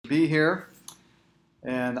be here.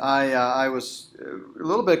 And I was a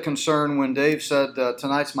little bit concerned when Dave said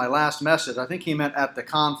tonight's my last message. I think he meant at the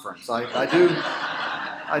conference.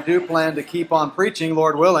 I do plan to keep on preaching,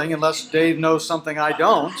 Lord willing, unless Dave knows something I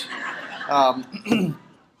don't. I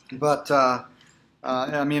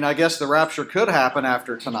guess the rapture could happen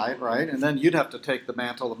after tonight, right? And then you'd have to take the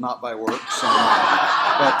mantle of not by works.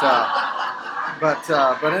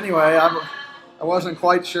 But anyway, I wasn't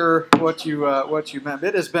quite sure what you meant.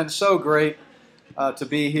 It has been so great to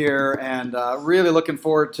be here, and really looking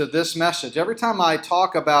forward to this message. Every time I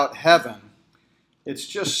talk about heaven, it's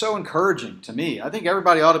just so encouraging to me. I think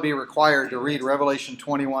everybody ought to be required to read Revelation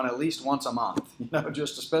 21 at least once a month.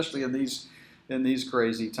 Just especially in these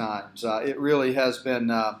crazy times. It really has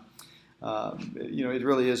been, it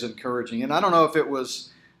really is encouraging. And I don't know if it was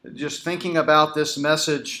just thinking about this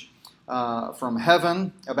message from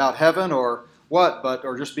heaven, about heaven, or what,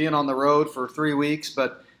 or just being on the road for 3 weeks.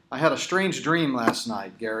 But I had a strange dream last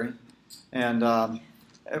night, Gary. And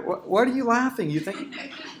what are you laughing? You think?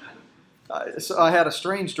 So I had a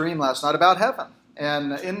strange dream last night about heaven.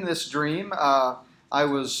 And in this dream, I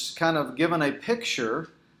was kind of given a picture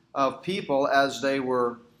of people as they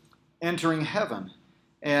were entering heaven.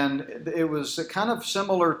 And it was kind of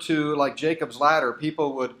similar to like Jacob's ladder.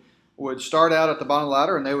 People would start out at the bottom of the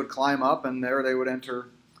ladder and they would climb up, and there they would enter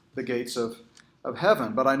the gates of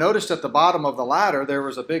heaven. But I noticed at the bottom of the ladder there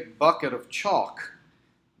was a big bucket of chalk.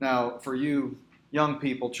 Now, for you young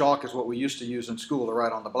people, chalk is what we used to use in school to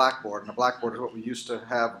write on the blackboard, and the blackboard is what we used to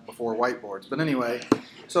have before whiteboards. But anyway,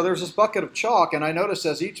 so there's this bucket of chalk, and I noticed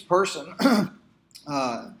as each person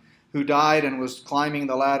who died and was climbing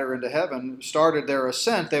the ladder into heaven started their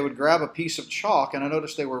ascent, they would grab a piece of chalk, and I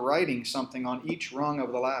noticed they were writing something on each rung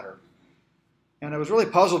of the ladder. And I was really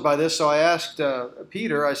puzzled by this, so I asked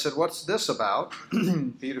Peter, I said, "What's this about?"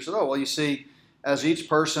 Peter said, "Oh, well, you see, as each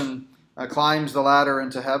person climbs the ladder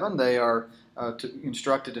into heaven, they are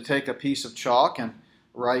instructed to take a piece of chalk and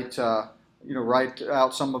write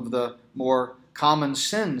out some of the more common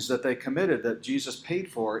sins that they committed that Jesus paid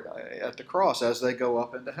for at the cross as they go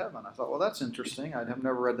up into heaven." I thought, well, that's interesting. I have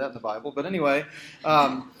never read that in the Bible. But anyway,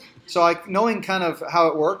 so knowing kind of how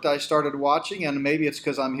it worked, I started watching, and maybe it's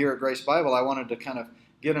because I'm here at Grace Bible, I wanted to kind of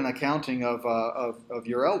get an accounting of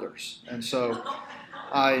your elders. And so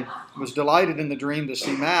I was delighted in the dream to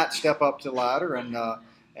see Matt step up to the ladder,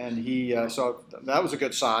 and he, so that was a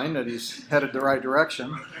good sign that he's headed the right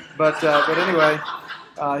direction. But anyway,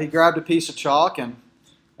 he grabbed a piece of chalk and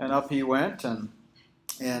up he went. And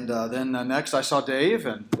then next I saw Dave,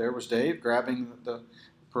 and there was Dave grabbing the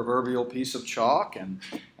proverbial piece of chalk and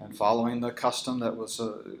following the custom that was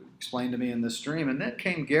explained to me in this dream. And then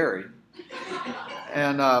came Gary.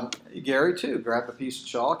 And Gary, too, grabbed a piece of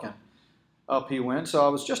chalk and up he went. So I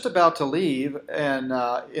was just about to leave and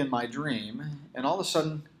in my dream, and all of a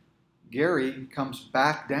sudden, Gary comes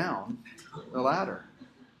back down the ladder.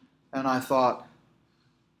 And I thought,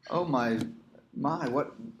 oh my,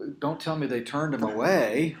 what? Don't tell me they turned him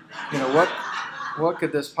away. What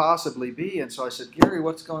could this possibly be? And so I said, "Gary,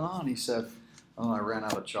 what's going on?" He said, "Oh, I ran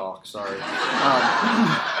out of chalk, sorry."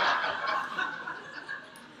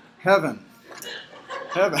 Heaven.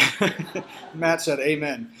 Matt said,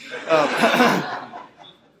 "Amen."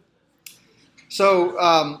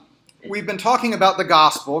 So we've been talking about the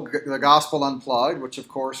gospel unplugged, which of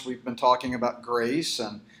course we've been talking about grace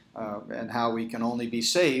and how we can only be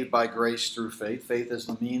saved by grace through faith. Faith is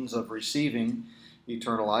the means of receiving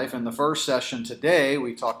eternal life. In the first session today,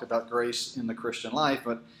 we talked about grace in the Christian life,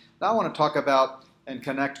 but now I want to talk about and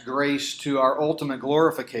connect grace to our ultimate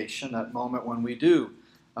glorification, that moment when we do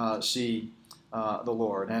see the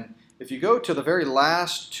Lord. And if you go to the very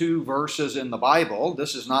last 2 verses in the Bible,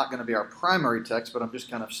 this is not going to be our primary text, but I'm just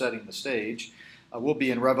kind of setting the stage. We'll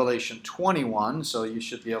be in Revelation 21, so you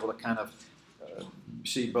should be able to kind of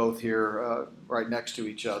see both here right next to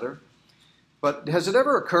each other. But has it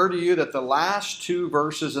ever occurred to you that the last 2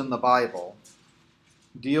 verses in the Bible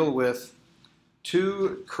deal with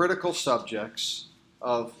 2 critical subjects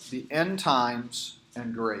of the end times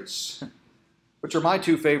and grace, which are my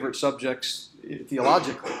 2 favorite subjects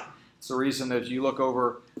theologically? It's the reason that you look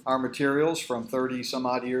over our materials from 30 some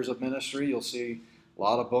odd years of ministry, you'll see a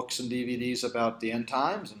lot of books and DVDs about the end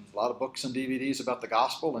times and a lot of books and DVDs about the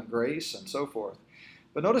gospel and grace and so forth.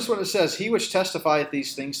 But notice what it says, "He which testifieth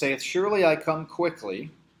these things saith, Surely I come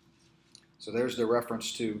quickly." So there's the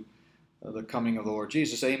reference to the coming of the Lord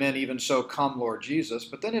Jesus. Amen, even so come, Lord Jesus.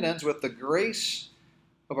 But then it ends with, "The grace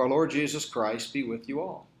of our Lord Jesus Christ be with you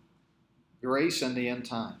all." Grace in the end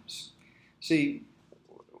times. See,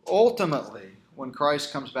 ultimately, when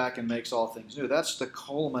Christ comes back and makes all things new, that's the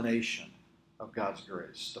culmination of God's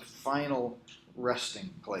grace, the final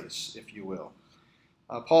resting place, if you will.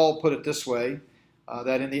 Paul put it this way,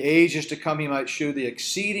 that in the ages to come he might shew the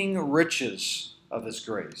exceeding riches of his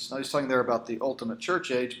grace. Now he's talking there about the ultimate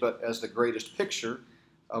church age, but as the greatest picture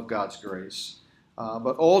of God's grace.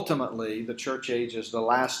 But ultimately, the church age is the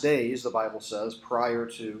last days, the Bible says, prior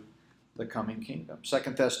to the coming kingdom. 2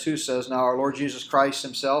 Thess 2 says, Now our Lord Jesus Christ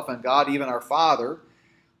himself and God, even our Father,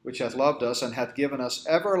 which hath loved us and hath given us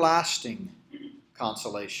everlasting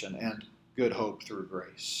consolation and good hope through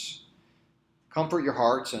grace. Comfort your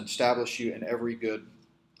hearts and establish you in every good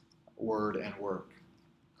word and work.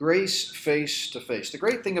 Grace face to face. The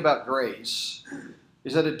great thing about grace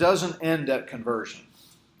is that it doesn't end at conversion.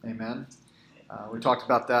 Amen. We talked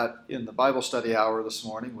about that in the Bible study hour this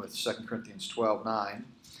morning with 2 Corinthians 12:9.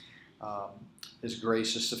 His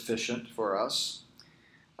grace is sufficient for us.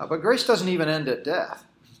 But grace doesn't even end at death.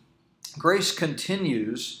 Grace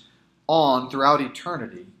continues on throughout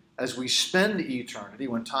eternity as we spend eternity,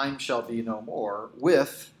 when time shall be no more,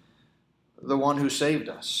 with the one who saved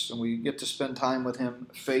us. And we get to spend time with him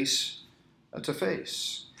face to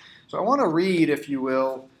face. So I want to read, if you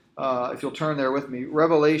will, if you'll turn there with me,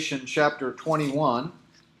 Revelation chapter 21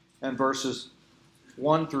 and verses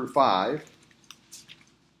 1 through 5.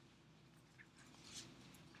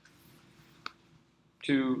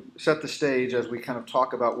 To set the stage as we kind of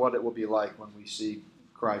talk about what it will be like when we see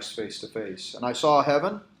Christ face to face. And I saw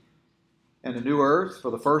heaven and a new earth, for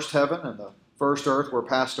the first heaven and the first earth were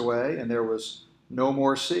passed away, and there was no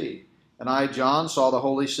more sea. And I, John, saw the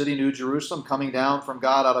holy city, New Jerusalem, coming down from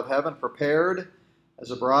God out of heaven, prepared as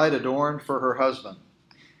a bride adorned for her husband.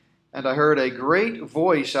 And I heard a great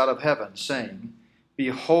voice out of heaven, saying,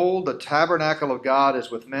 Behold, the tabernacle of God is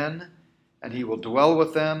with men, and he will dwell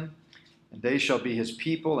with them, and they shall be his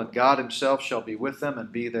people, and God himself shall be with them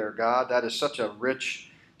and be their God. That is such a rich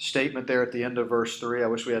statement there at the end of verse 3. I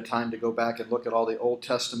wish we had time to go back and look at all the Old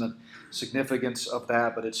Testament significance of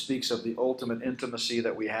that, but it speaks of the ultimate intimacy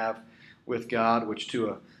that we have with God, which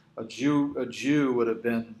to a Jew would have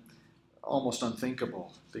been almost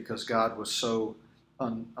unthinkable, because God was so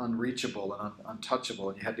unreachable and untouchable,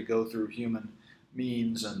 and you had to go through human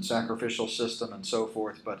means and sacrificial system and so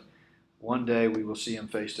forth. But one day we will see him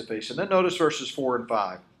face to face. And then notice verses 4 and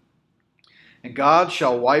 5. And God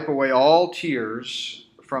shall wipe away all tears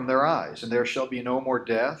from their eyes, and there shall be no more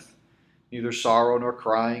death, neither sorrow nor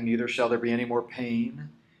crying, neither shall there be any more pain,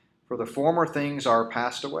 for the former things are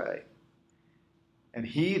passed away. And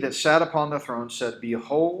he that sat upon the throne said,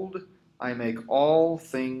 Behold, I make all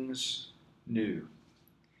things new.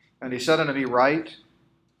 And he said unto me, Write,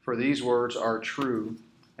 for these words are true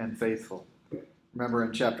and faithful. Remember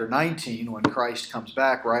in chapter 19, when Christ comes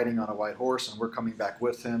back riding on a white horse, and we're coming back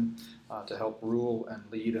with him to help rule and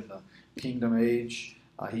lead in the kingdom age,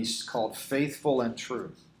 he's called faithful and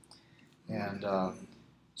true. And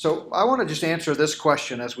so I want to just answer this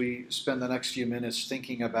question as we spend the next few minutes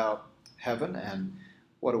thinking about heaven and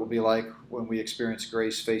what it will be like when we experience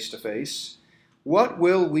grace face to face. What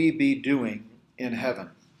will we be doing in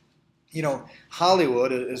heaven? You know,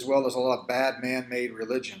 Hollywood, as well as a lot of bad man-made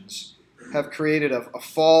religions, have created a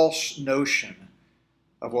false notion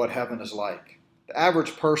of what heaven is like. The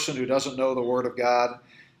average person who doesn't know the Word of God,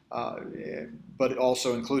 but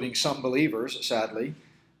also including some believers, sadly,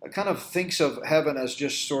 kind of thinks of heaven as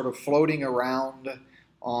just sort of floating around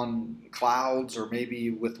on clouds or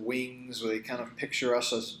maybe with wings. They kind of picture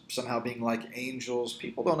us as somehow being like angels.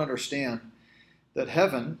 People don't understand that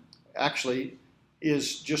heaven actually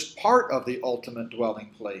is just part of the ultimate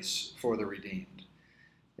dwelling place for the redeemed.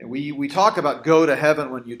 And we talk about go to heaven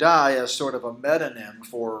when you die as sort of a metonym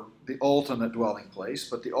for the ultimate dwelling place,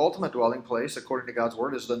 but the ultimate dwelling place, according to God's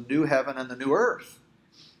Word, is the new heaven and the new earth.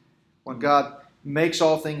 When God makes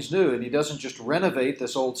all things new, and he doesn't just renovate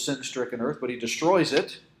this old sin-stricken earth, but he destroys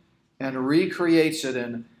it and recreates it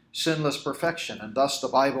in sinless perfection. And thus the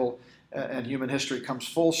Bible and human history comes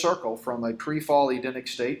full circle from a pre-fall Edenic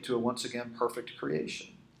state to a once again perfect creation.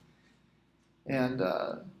 And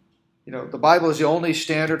the Bible is the only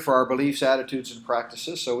standard for our beliefs, attitudes, and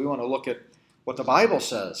practices, so we want to look at what the Bible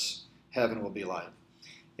says heaven will be like.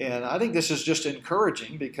 And I think this is just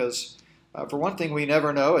encouraging because, for one thing, we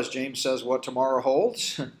never know, as James says, what tomorrow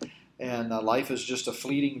holds, and life is just a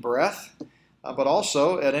fleeting breath. But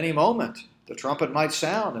also, at any moment, the trumpet might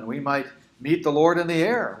sound, and we might meet the Lord in the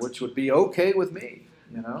air, which would be okay with me,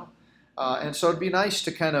 And so it'd be nice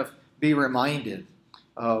to kind of be reminded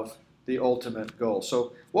of the ultimate goal.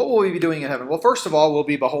 So what will we be doing in heaven? Well, first of all, we'll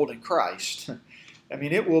be beholding Christ. I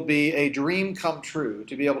mean, it will be a dream come true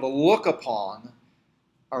to be able to look upon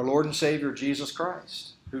our Lord and Savior, Jesus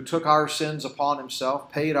Christ. who took our sins upon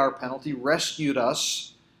himself, paid our penalty, rescued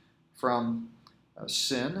us from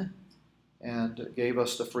sin, and gave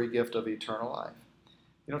us the free gift of eternal life.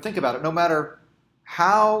 Think about it. No matter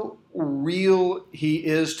how real he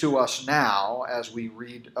is to us now, as we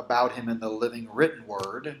read about him in the living written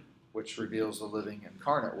word, which reveals the living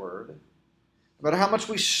incarnate word, no matter how much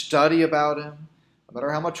we study about him, no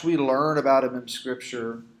matter how much we learn about him in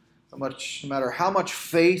Scripture, no matter how much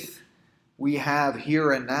faith we have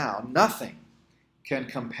here and now, nothing can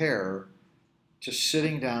compare to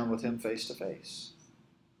sitting down with him face to face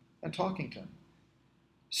and talking to him.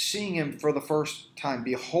 Seeing him for the first time,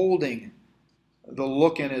 beholding the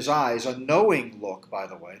look in his eyes, a knowing look, by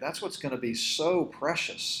the way. That's what's going to be so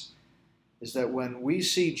precious, is that when we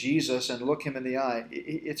see Jesus and look him in the eye,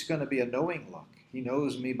 it's going to be a knowing look. He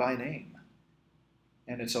knows me by name.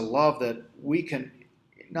 And it's a love that we can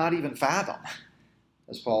not even fathom,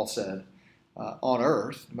 as Paul said, on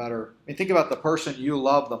earth. Think about the person you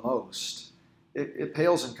love the most. It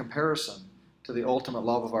pales in comparison to the ultimate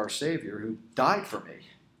love of our Savior who died for me.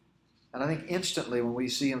 And I think instantly when we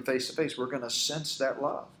see him face to face, we're going to sense that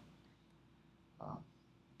love.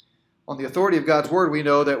 On the authority of God's word, we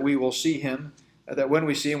know that we will see him, that when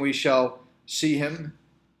we see him, we shall see him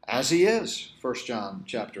as he is, 1 John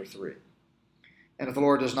chapter 3. And if the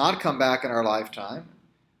Lord does not come back in our lifetime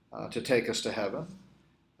to take us to heaven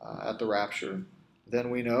at the rapture, then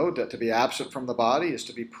we know that to be absent from the body is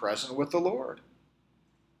to be present with the Lord.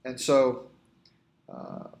 And so,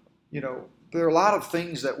 there are a lot of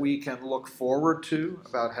things that we can look forward to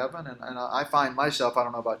about heaven. And I find myself, I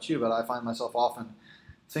don't know about you, but I find myself often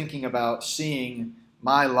thinking about seeing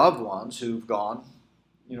my loved ones who've gone,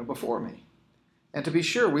 before me. And to be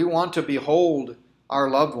sure, we want to behold our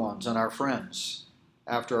loved ones and our friends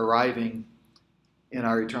after arriving in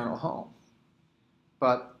our eternal home.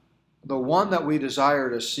 But the one that we desire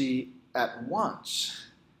to see at once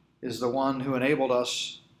is the one who enabled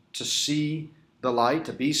us to see the light,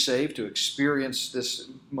 to be saved, to experience this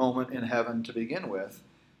moment in heaven to begin with,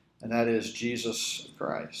 and that is Jesus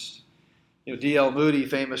Christ. D.L. Moody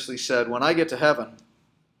famously said, "When I get to heaven,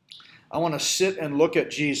 I want to sit and look at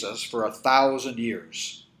Jesus for 1,000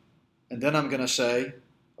 years. And then I'm going to say,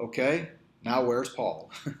 okay, now where's Paul?"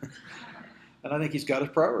 And I think he's got his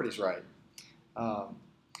priorities right.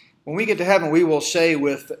 When we get to heaven, we will say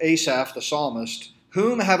with Asaph the psalmist,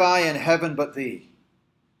 "Whom have I in heaven but thee?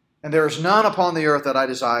 And there is none upon the earth that I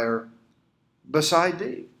desire beside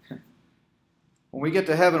thee." When we get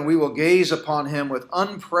to heaven, we will gaze upon him with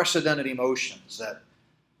unprecedented emotions that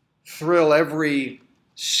thrill every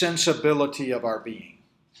sensibility of our being.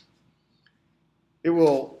 It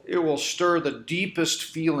will stir the deepest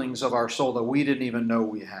feelings of our soul that we didn't even know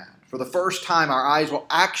we had. For the first time, our eyes will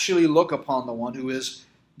actually look upon the one who is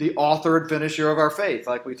the author and finisher of our faith,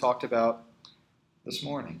 like we talked about this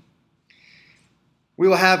morning. We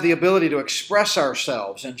will have the ability to express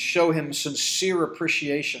ourselves and show him sincere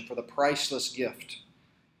appreciation for the priceless gift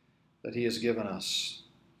that he has given us.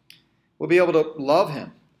 We'll be able to love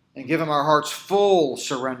him and give him our heart's full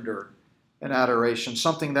surrender and adoration,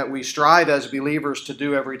 something that we strive as believers to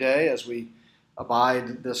do every day as we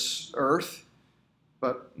abide this earth,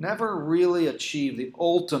 but never really achieve the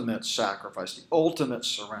ultimate sacrifice, the ultimate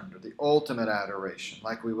surrender, the ultimate adoration,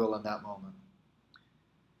 like we will in that moment.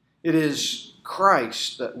 It is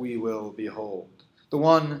Christ that we will behold, the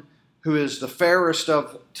one who is the fairest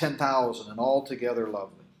of 10,000 and altogether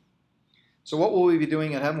lovely. So what will we be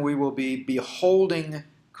doing in heaven? We will be beholding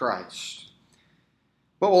Christ.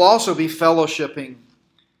 But we'll also be fellowshipping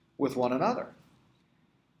with one another.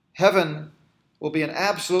 Heaven will be an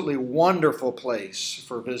absolutely wonderful place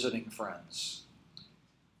for visiting friends.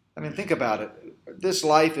 Think about it. This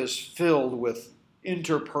life is filled with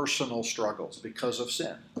interpersonal struggles because of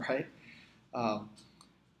sin, right?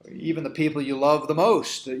 Even the people you love the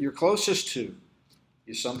most, that you're closest to,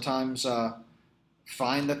 you sometimes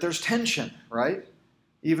find that there's tension, right?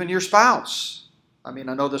 Even your spouse. I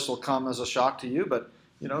know this will come as a shock to you, but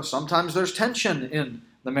sometimes there's tension in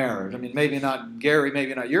the marriage. Maybe not Gary,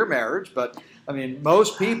 maybe not your marriage, but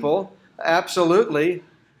most people absolutely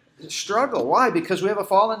struggle. Why? Because we have a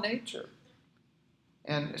fallen nature.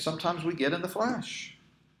 And sometimes we get in the flesh,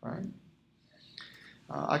 right?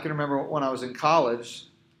 I can remember when I was in college,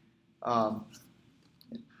 when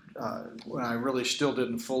I really still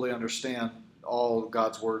didn't fully understand all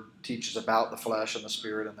God's Word teaches about the flesh and the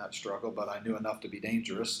spirit and that struggle, but I knew enough to be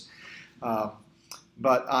dangerous.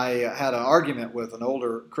 But I had an argument with an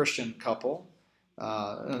older Christian couple,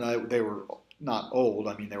 and they were not old.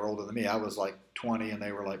 I mean, they were older than me. I was like 20 and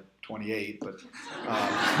they were like 28, but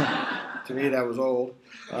to me that was old.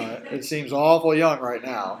 It seems awful young right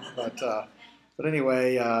now, but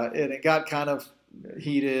anyway, it got kind of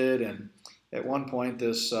heated, and at one point,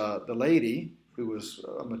 the lady who was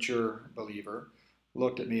a mature believer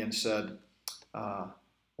looked at me and said,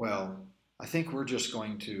 "Well, I think we're just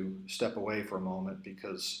going to step away for a moment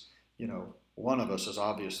because one of us is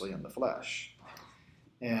obviously in the flesh."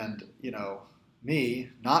 And me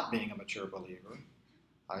not being a mature believer,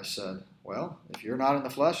 I said, "Well, if you're not in the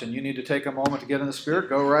flesh and you need to take a moment to get in the Spirit,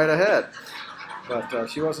 go right ahead." But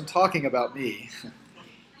she wasn't talking about me.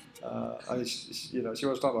 She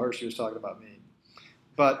wasn't talking about her. She was talking about me.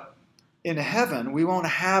 But in heaven, we won't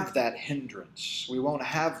have that hindrance. We won't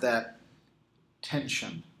have that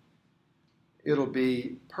tension. It'll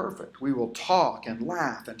be perfect. We will talk and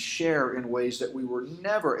laugh and share in ways that we were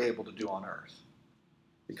never able to do on earth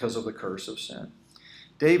because of the curse of sin.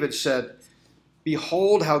 David said,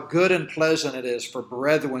 "Behold how good and pleasant it is for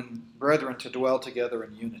brethren to dwell together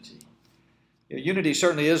in unity." Unity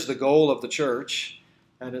certainly is the goal of the church,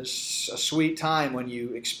 and it's a sweet time when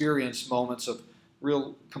you experience moments of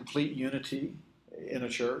real complete unity in a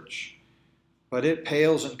church, but it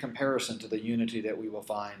pales in comparison to the unity that we will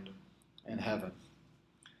find in heaven.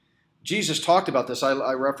 Jesus talked about this.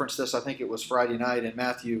 I referenced this, I think it was Friday night in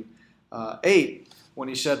Matthew 8, when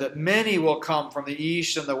he said that many will come from the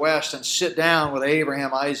east and the west and sit down with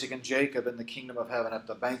Abraham, Isaac, and Jacob in the kingdom of heaven at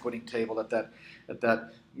the banqueting table, at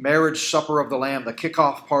that marriage supper of the Lamb, the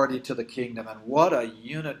kickoff party to the kingdom. And what a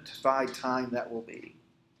unified time that will be.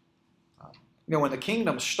 When the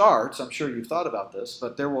kingdom starts, I'm sure you've thought about this,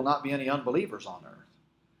 but there will not be any unbelievers on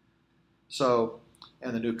earth.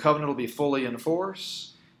 And the new covenant will be fully in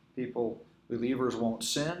force. Believers won't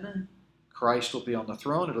sin. Christ will be on the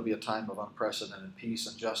throne. It'll be a time of unprecedented peace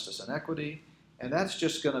and justice and equity. And that's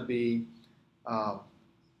just going to be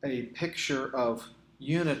a picture of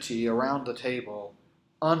unity around the table,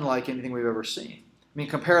 unlike anything we've ever seen. I mean,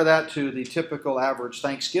 compare that to the typical average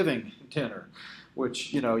Thanksgiving dinner,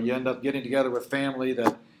 which, you end up getting together with family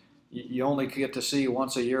that you only get to see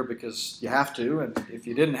once a year because you have to, and if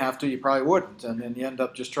you didn't have to, you probably wouldn't. And then you end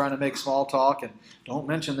up just trying to make small talk and don't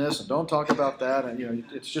mention this and don't talk about that. And,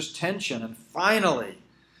 it's just tension. And finally,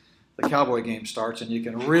 the Cowboy game starts and you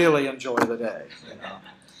can really enjoy the day,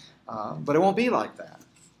 But it won't be like that.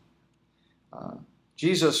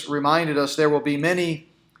 Jesus reminded us there will be many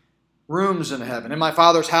rooms in heaven. In my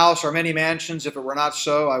Father's house are many mansions. If it were not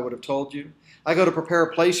so, I would have told you. I go to prepare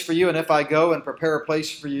a place for you, and if I go and prepare a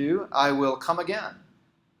place for you, I will come again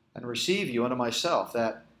and receive you unto myself,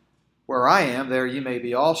 that where I am, there you may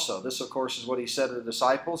be also. This, of course, is what he said to the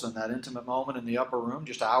disciples in that intimate moment in the upper room,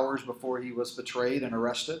 just hours before he was betrayed and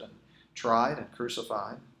arrested and tried and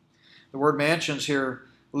crucified. The word mansions here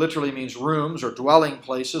literally means rooms or dwelling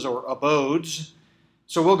places or abodes.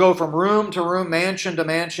 So we'll go from room to room, mansion to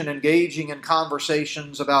mansion, engaging in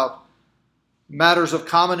conversations about matters of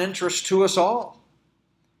common interest to us all.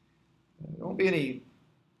 There won't be any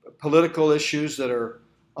political issues that are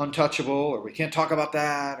untouchable, or we can't talk about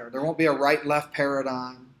that, or there won't be a right-left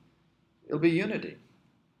paradigm. It'll be unity.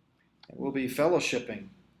 And we'll be fellowshipping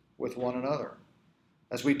with one another.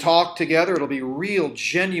 As we talk together, it'll be real,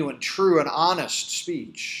 genuine, true, and honest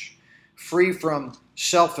speech, free from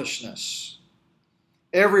selfishness.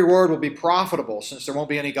 Every word will be profitable, since there won't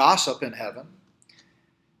be any gossip in heaven.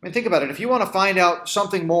 I mean, think about it. If you want to find out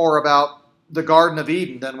something more about the Garden of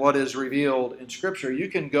Eden than what is revealed in Scripture, you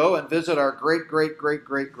can go and visit our great,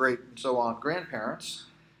 and so on grandparents.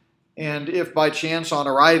 And if by chance on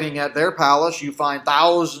arriving at their palace you find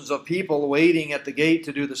thousands of people waiting at the gate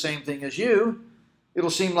to do the same thing as you, it'll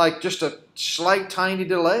seem like just a slight, tiny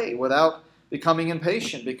delay without becoming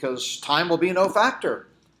impatient, because time will be no factor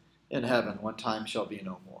in heaven when time shall be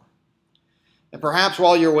no more. And perhaps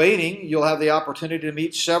while you're waiting, you'll have the opportunity to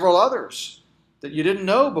meet several others that you didn't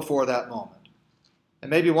know before that moment. And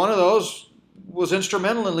maybe one of those was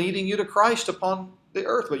instrumental in leading you to Christ upon the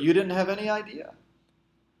earth, but you didn't have any idea.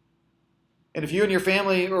 And if you and your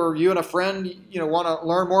family or you and a friend, want to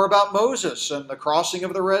learn more about Moses and the crossing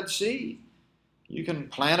of the Red Sea, you can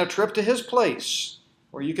plan a trip to his place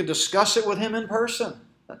where you can discuss it with him in person.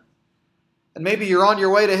 And maybe you're on your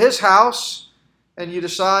way to his house and you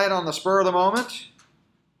decide on the spur of the moment,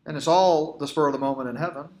 and it's all the spur of the moment in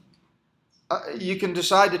heaven, you can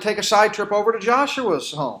decide to take a side trip over to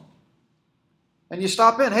Joshua's home. And you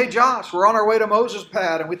stop in, "Hey Josh, we're on our way to Moses'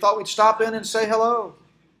 pad and we thought we'd stop in and say hello.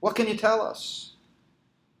 What can you tell us?"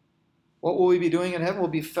 What will we be doing in heaven? We'll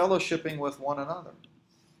be fellowshipping with one another.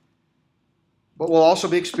 But we'll also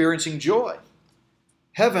be experiencing joy.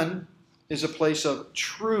 Heaven is a place of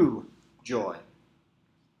true joy.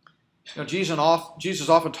 You know, Jesus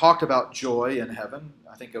often talked about joy in heaven.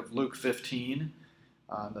 I think of Luke 15,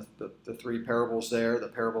 the three parables there, the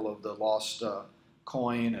parable of the lost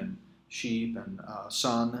coin and sheep and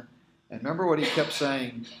son. And remember what he kept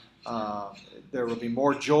saying, there will be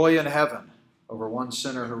more joy in heaven over one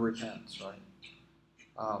sinner who repents, right?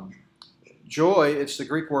 Joy, it's the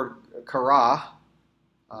Greek word kara.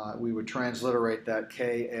 We would transliterate that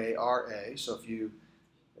K-A-R-A. So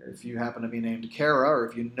if you happen to be named Kara, or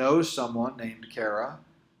if you know someone named Kara,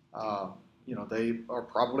 they are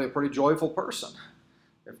probably a pretty joyful person.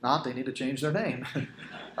 If not, they need to change their name.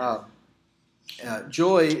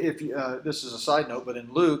 Joy, this is a side note, but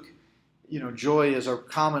in Luke, joy is a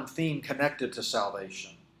common theme connected to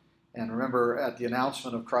salvation. And remember, at the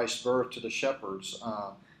announcement of Christ's birth to the shepherds,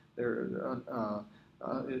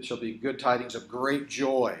 it shall be good tidings of great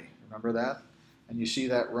joy. Remember that? And you see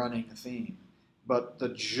that running theme. But the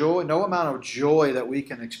joy, no amount of joy that we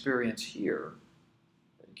can experience here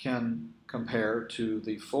can compare to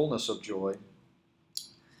the fullness of joy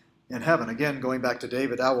in heaven. Again, going back to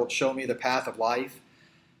David, thou wilt show me the path of life.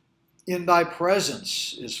 In thy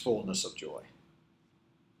presence is fullness of joy.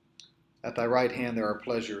 At thy right hand there are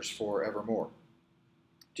pleasures forevermore.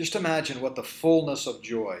 Just imagine what the fullness of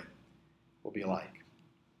joy will be like.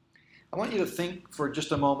 I want you to think for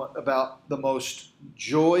just a moment about the most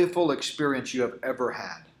joyful experience you have ever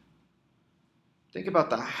had. Think about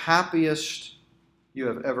the happiest you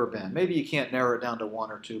have ever been. Maybe you can't narrow it down to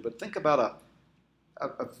one or two, but think about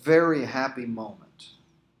a very happy moment.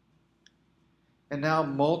 And now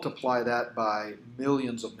multiply that by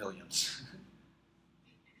millions of millions.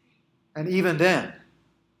 And even then,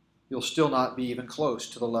 you'll still not be even close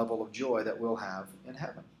to the level of joy that we'll have in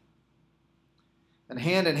heaven. And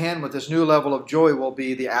hand in hand with this new level of joy will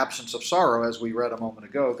be the absence of sorrow, as we read a moment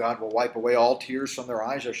ago. God will wipe away all tears from their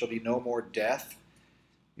eyes. There shall be no more death,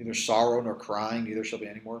 neither sorrow nor crying, neither shall be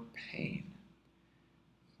any more pain.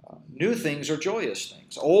 New things are joyous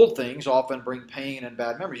things. Old things often bring pain and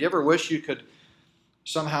bad memories. You ever wish you could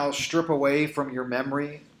somehow strip away from your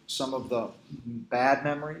memory some of the bad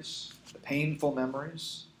memories, the painful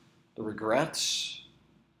memories, the regrets?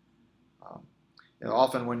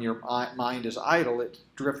 Often when your mind is idle, it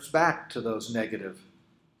drifts back to those negative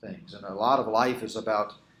things. And a lot of life is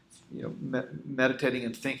about meditating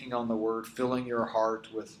and thinking on the Word, filling your heart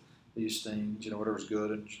with these things, whatever's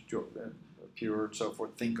good and pure and so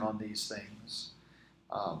forth. Think on these things.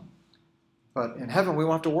 But in heaven, we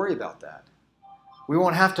won't have to worry about that. We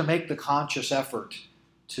won't have to make the conscious effort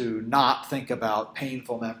to not think about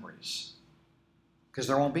painful memories, because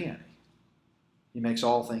there won't be any. He makes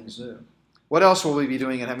all things new. What else will we be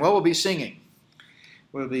doing in heaven? Well, we'll be singing.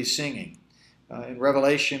 We'll be singing. In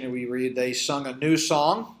Revelation, we read, they sung a new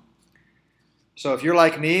song. So if you're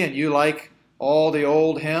like me and you like all the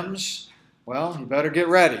old hymns, well, you better get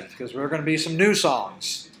ready, because we're going to be some new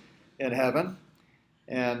songs in heaven.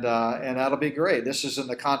 And that'll be great. This is in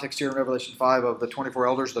the context here in Revelation 5 of the 24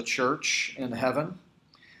 elders, the church in heaven.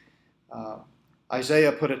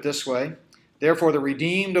 Isaiah put it this way, therefore the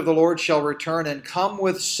redeemed of the Lord shall return and come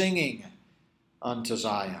with singing unto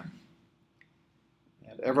Zion,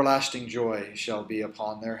 and everlasting joy shall be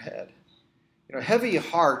upon their head. Heavy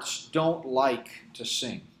hearts don't like to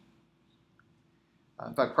sing.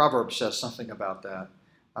 In fact, Proverbs says something about that.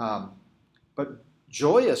 But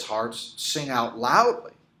joyous hearts sing out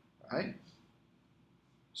loudly, right?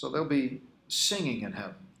 So they'll be singing in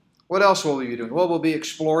heaven. What else will we be doing? Well, we'll be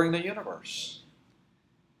exploring the universe.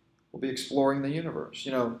 We'll be exploring the universe.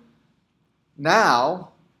 Now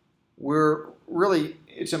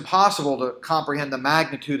it's impossible to comprehend the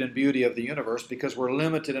magnitude and beauty of the universe because we're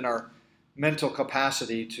limited in our mental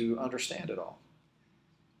capacity to understand it all.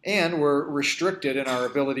 And we're restricted in our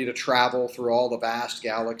ability to travel through all the vast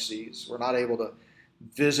galaxies. We're not able to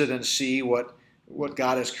visit and see what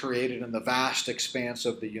God has created in the vast expanse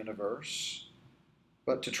of the universe.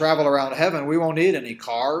 But to travel around heaven, we won't need any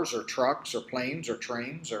cars or trucks or planes or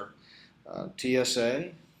trains or TSA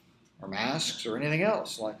or masks or anything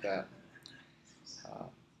else like that.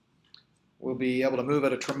 We'll be able to move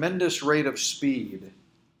at a tremendous rate of speed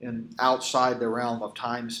outside the realm of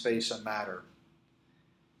time, space, and matter.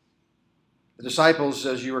 The disciples,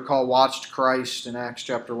 as you recall, watched Christ in Acts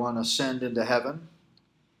chapter 1 ascend into heaven.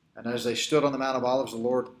 And as they stood on the Mount of Olives, the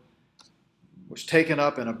Lord was taken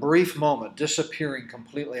up in a brief moment, disappearing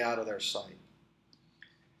completely out of their sight.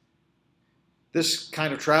 This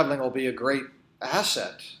kind of traveling will be a great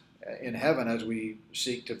asset in heaven as we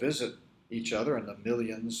seek to visit each other and the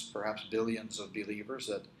millions, perhaps billions of believers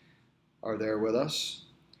that are there with us.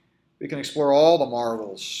 We can explore all the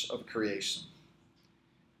marvels of creation.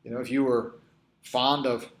 If you were fond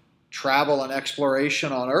of travel and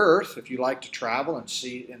exploration on earth, if you like to travel and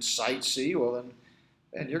see and sightsee, well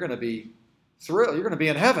then you're going to be thrilled. You're going to be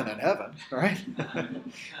in heaven, right?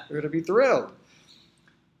 You're going to be thrilled.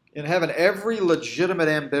 In heaven, every legitimate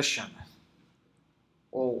ambition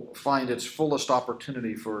will find its fullest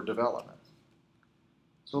opportunity for development.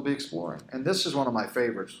 So we'll be exploring. And this is one of my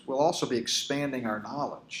favorites. We'll also be expanding our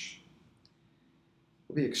knowledge.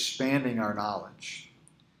 We'll be expanding our knowledge.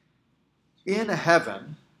 In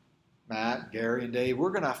heaven, Matt, Gary, and Dave,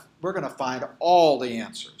 we're gonna find all the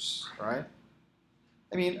answers, right?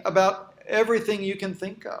 About everything you can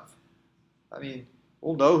think of.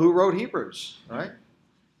 We'll know who wrote Hebrews, right?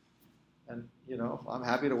 And I'm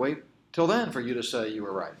happy to wait till then for you to say you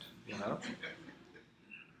were right.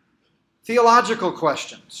 Theological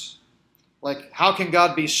questions, like how can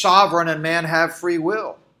God be sovereign and man have free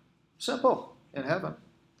will? Simple in heaven.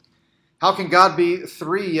 How can God be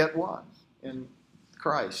three yet one in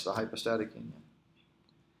Christ, the hypostatic union?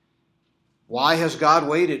 Why has God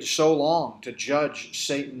waited so long to judge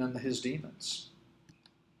Satan and his demons?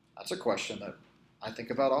 That's a question that I think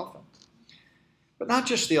about often. But not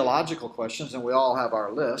just theological questions, and we all have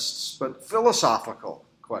our lists, but philosophical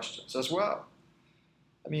questions as well.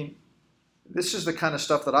 This is the kind of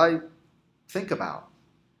stuff that I think about.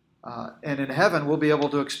 And in heaven, we'll be able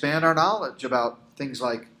to expand our knowledge about things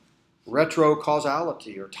like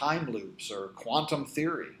retrocausality or time loops or quantum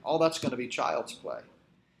theory. All that's going to be child's play.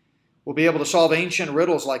 We'll be able to solve ancient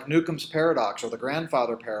riddles like Newcomb's paradox or the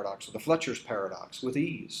grandfather paradox or the Fletcher's paradox with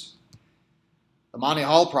ease. The Monty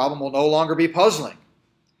Hall problem will no longer be puzzling.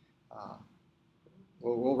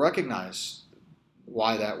 We'll recognize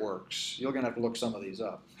why that works. You're going to have to look some of these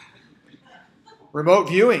up. Remote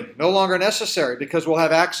viewing, no longer necessary because we'll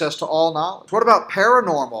have access to all knowledge. What about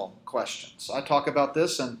paranormal questions? I talk about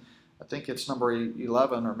this, and I think it's number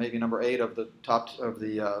 11 or maybe number 8 of the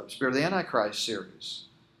Spirit of the Antichrist series.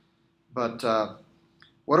 But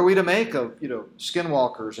what are we to make of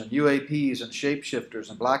skinwalkers and UAPs and shapeshifters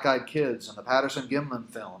and black-eyed kids and the Patterson-Gimlin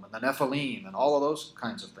film and the Nephilim and all of those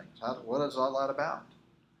kinds of things? What is all that about?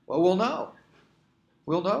 Well, we'll know.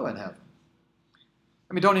 We'll know in heaven.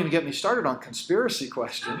 Don't even get me started on conspiracy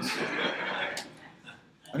questions.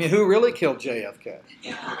 Who really killed JFK?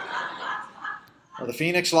 Or the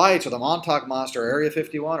Phoenix Lights, or the Montauk Monster, or Area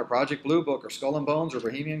 51, or Project Blue Book, or Skull and Bones, or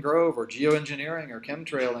Bohemian Grove, or geoengineering, or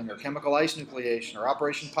chemtrailing, or chemical ice nucleation, or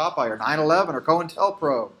Operation Popeye, or 9/11, or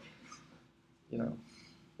COINTELPRO.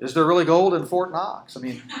 Is there really gold in Fort Knox?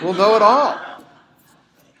 We'll know it all.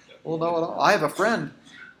 We'll know it all. I have a friend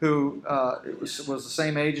who was the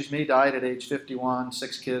same age as me, died at age 51,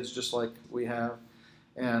 6 kids just like we have,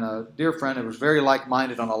 and a dear friend who was very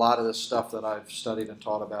like-minded on a lot of this stuff that I've studied and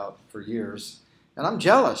taught about for years. And I'm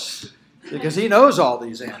jealous because he knows all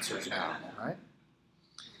these answers now, right?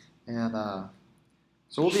 And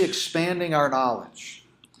so we'll be expanding our knowledge.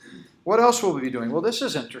 What else will we be doing? Well, this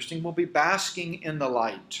is interesting. We'll be basking in the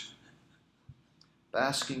light.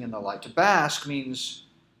 Basking in the light. To bask means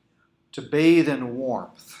to bathe in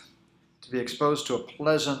warmth, to be exposed to a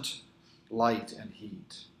pleasant light and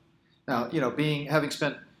heat. Now, having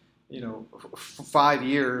spent, 5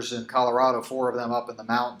 years in Colorado, 4 of them up in the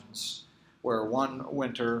mountains, where one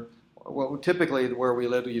winter, typically where we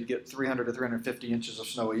lived, you'd get 300 to 350 inches of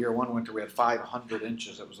snow a year. One winter we had 500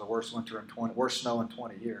 inches. It was the worst worst snow in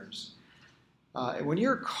 20 years. When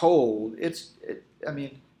you're cold,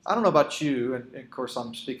 I don't know about you, and of course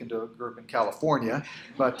I'm speaking to a group in California,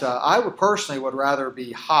 but I would personally rather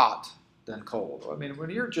be hot than cold. When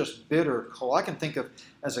you're just bitter cold, I can think of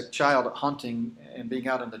as a child hunting and being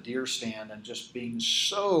out in the deer stand and just being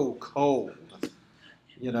so cold.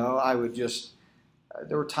 I would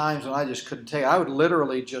there were times when I just couldn't take it. I would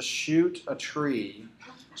literally just shoot a tree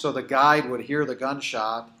so the guide would hear the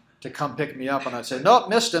gunshot to come pick me up, and I'd say, nope,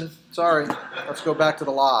 missed him. Sorry, let's go back to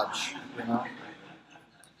the lodge,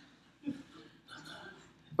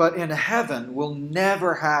 But in heaven, we'll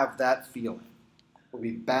never have that feeling. We'll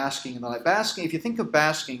be basking in the light. Basking, if you think of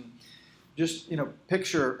basking, just,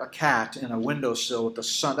 picture a cat in a windowsill with the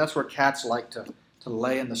sun. That's where cats like to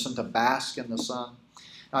lay in the sun, to bask in the sun.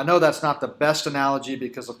 Now, I know that's not the best analogy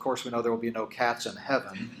because, of course, we know there will be no cats in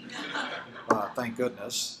heaven. Thank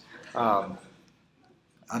goodness. I'm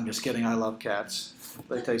just kidding. I love cats.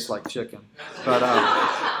 They taste like chicken.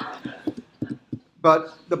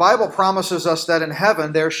 But the Bible promises us that in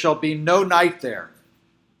heaven there shall be no night there.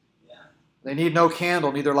 They need no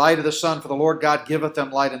candle, neither light of the sun, for the Lord God giveth them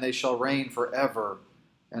light, and they shall reign forever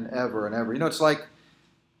and ever and ever. It's like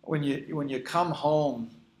when you come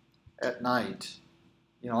home at night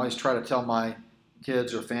I always try to tell my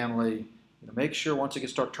kids or family, make sure once it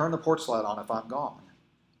gets dark, turn the porch light on if I'm gone.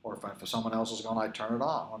 Or if someone else is gone, I turn it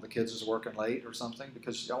on. One of the kids is working late or something,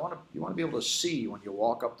 because you want to be able to see when you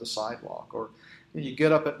walk up the sidewalk. Or you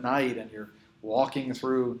get up at night and you're walking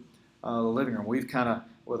through the living room. We've kind of,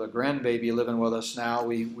 with a grandbaby living with us now,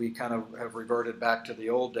 we kind of have reverted back to the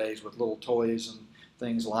old days with little toys and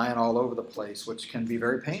things lying all over the place, which can be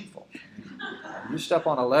very painful. You step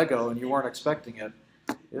on a Lego and you weren't expecting it,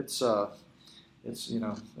 it's going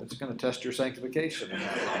to test your sanctification.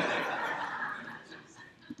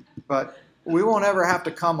 But we won't ever have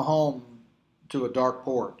to come home to a dark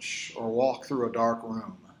porch or walk through a dark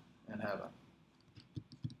room in heaven.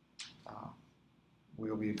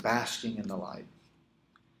 We'll be basking in the light.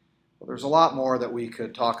 Well, there's a lot more that we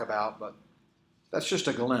could talk about, but that's just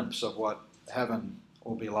a glimpse of what heaven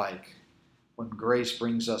will be like when grace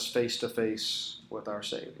brings us face to face with our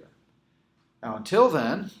Savior. Now, until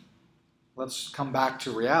then, let's come back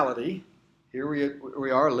to reality. Here we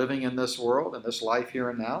are living in this world, in this life here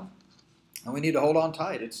and now, and we need to hold on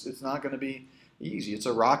tight. It's not going to be easy. It's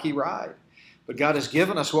a rocky ride. But God has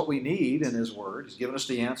given us what we need in His Word. He's given us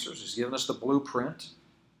the answers. He's given us the blueprint.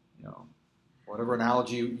 Whatever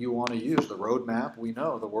analogy you want to use, the roadmap, we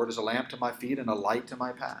know the Word is a lamp to my feet and a light to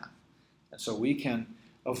my path. And so we can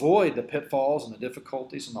avoid the pitfalls and the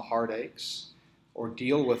difficulties and the heartaches, or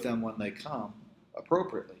deal with them when they come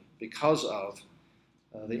appropriately, because of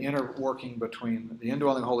the inner working between the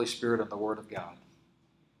indwelling Holy Spirit and the Word of God.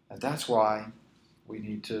 And that's why we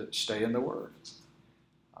need to stay in the Word.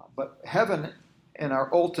 But heaven, and our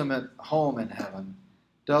ultimate home in heaven,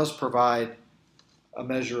 does provide a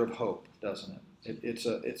measure of hope, doesn't it?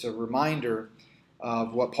 It's a reminder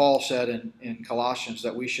of what Paul said in Colossians,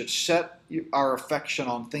 that we should set our affection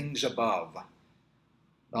on things above,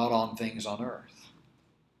 not on things on earth.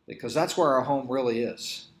 Because that's where our home really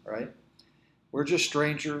is, right? We're just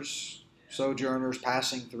strangers, sojourners,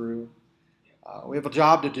 passing through. We have a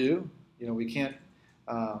job to do. We can't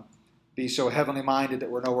be so heavenly minded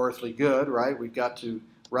that we're no earthly good, right? We've got to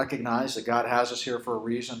recognize that God has us here for a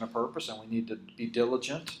reason and a purpose, and we need to be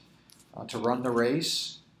diligent to run the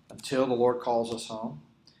race until the Lord calls us home.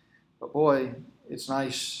 But boy, it's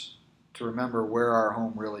nice to remember where our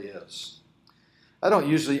home really is. I don't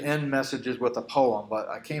usually end messages with a poem, but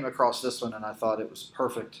I came across this one and I thought it was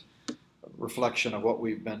perfect reflection of what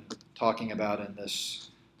we've been talking about in this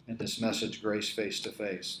message, Grace Face to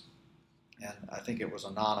Face. And I think it was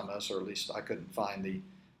anonymous, or at least I couldn't find the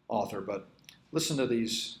author, but listen to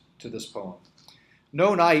this poem.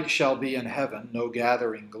 No night shall be in heaven, no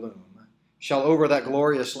gathering gloom shall over that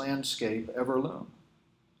glorious landscape ever loom.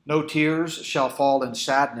 No tears shall fall in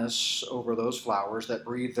sadness over those flowers that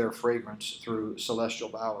breathe their fragrance through celestial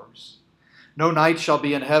bowers. No night shall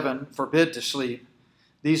be in heaven, forbid to sleep.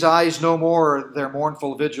 These eyes no more their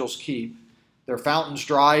mournful vigils keep. Their fountains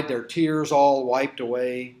dried, their tears all wiped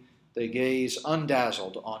away. They gaze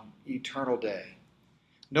undazzled on eternal day.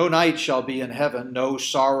 No night shall be in heaven, no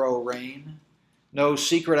sorrow reign, no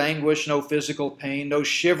secret anguish, no physical pain, no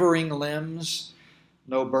shivering limbs,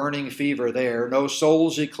 no burning fever there, no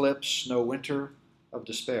soul's eclipse, no winter of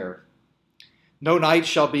despair. No night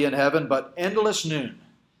shall be in heaven, but endless noon,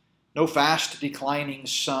 no fast declining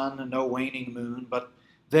sun, no waning moon, but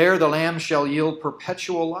there the Lamb shall yield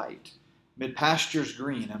perpetual light, mid pastures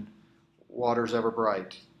green and waters ever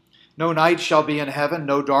bright. No night shall be in heaven,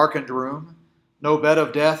 no darkened room, no bed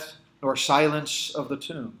of death, nor silence of the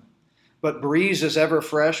tomb. But breezes ever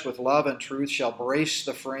fresh with love and truth shall brace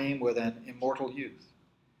the frame with an immortal youth.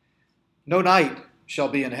 No night shall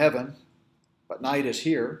be in heaven, but night is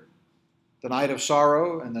here, the night of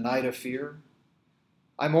sorrow and the night of fear.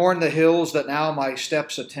 I mourn the hills that now my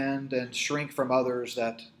steps attend, and shrink from others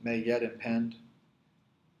that may yet impend.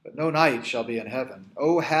 But no night shall be in heaven.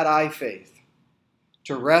 Oh, had I faith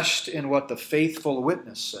to rest in what the faithful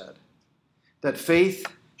witness said, that faith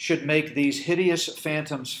should make these hideous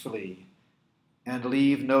phantoms flee, and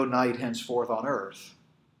leave no night henceforth on earth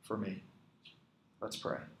for me. Let's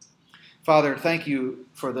pray. Father, thank you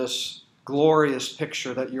for this glorious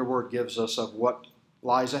picture that your word gives us of what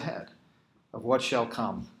lies ahead, of what shall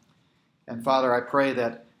come. And Father, I pray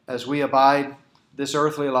that as we abide this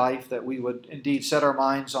earthly life, that we would indeed set our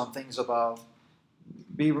minds on things above,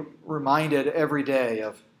 be reminded every day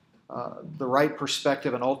of the right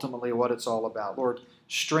perspective and ultimately what it's all about. Lord,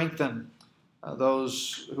 strengthen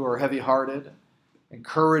those who are heavy-hearted,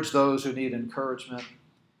 encourage those who need encouragement,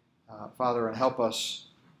 Father, and help us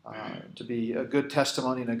to be a good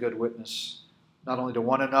testimony and a good witness, not only to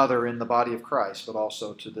one another in the body of Christ, but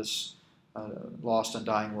also to this lost and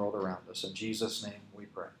dying world around us. In Jesus' name we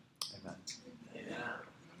pray. Amen.